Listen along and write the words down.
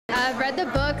I've read the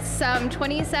book some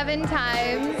 27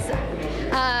 times.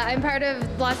 I'm part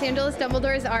of Los Angeles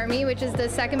Dumbledore's Army, which is the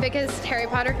second biggest Harry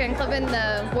Potter fan club in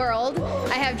the world.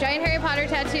 I have giant Harry Potter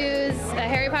tattoos, a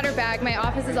Harry Potter bag. My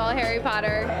office is all Harry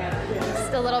Potter.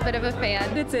 Just a little bit of a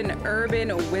fan. It's an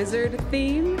urban wizard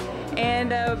theme,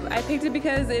 and I picked it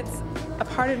because it's a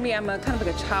part of me. I'm a kind of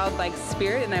like a childlike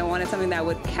spirit, and I wanted something that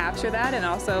would capture that and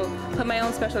also put my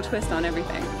own special twist on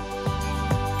everything.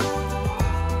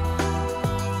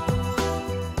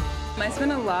 I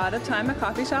spent a lot of time at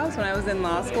coffee shops when I was in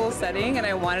law school studying, and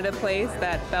I wanted a place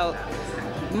that felt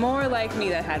more like me,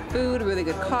 that had food, really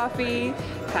good coffee,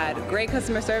 had great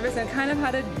customer service, and kind of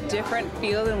had a different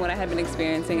feel than what I had been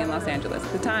experiencing in Los Angeles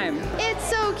at the time. It's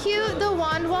so cute. The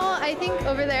wand wall, I think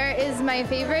over there is my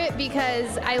favorite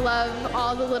because I love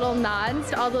all the little nods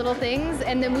to all the little things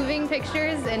and the moving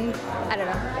pictures, and I don't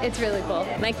know, it's really cool.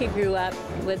 My kid grew up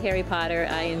with Harry Potter.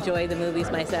 I enjoy the movies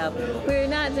myself. We're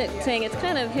not saying it's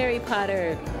kind of Harry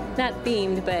Potter, not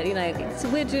themed, but you know, it's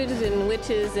wizards and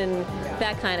witches and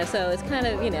that kind of, so it's kind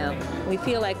of, you know, we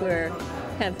feel like we're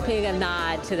kind of paying a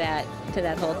nod to that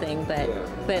whole thing, but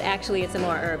actually it's a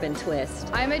more urban twist.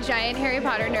 I'm a giant Harry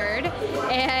Potter nerd,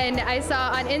 and I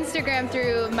saw on Instagram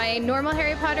through my normal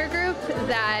Harry Potter group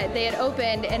that they had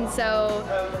opened, and so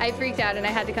I freaked out and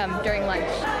I had to come during lunch.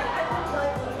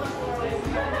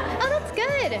 Oh, that's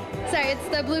good. Sorry, it's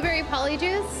the blueberry poly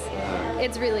juice.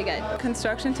 It's really good.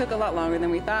 Construction took a lot longer than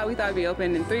we thought. We thought it'd be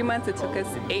open in 3 months. It took us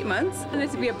 8 months. I wanted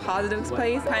it to be a positive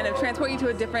place, kind of transport you to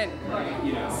a different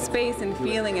space and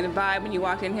feeling and vibe when you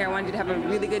walked in here. I wanted you to have a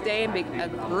really good day and make a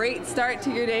great start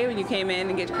to your day when you came in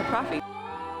and get your coffee.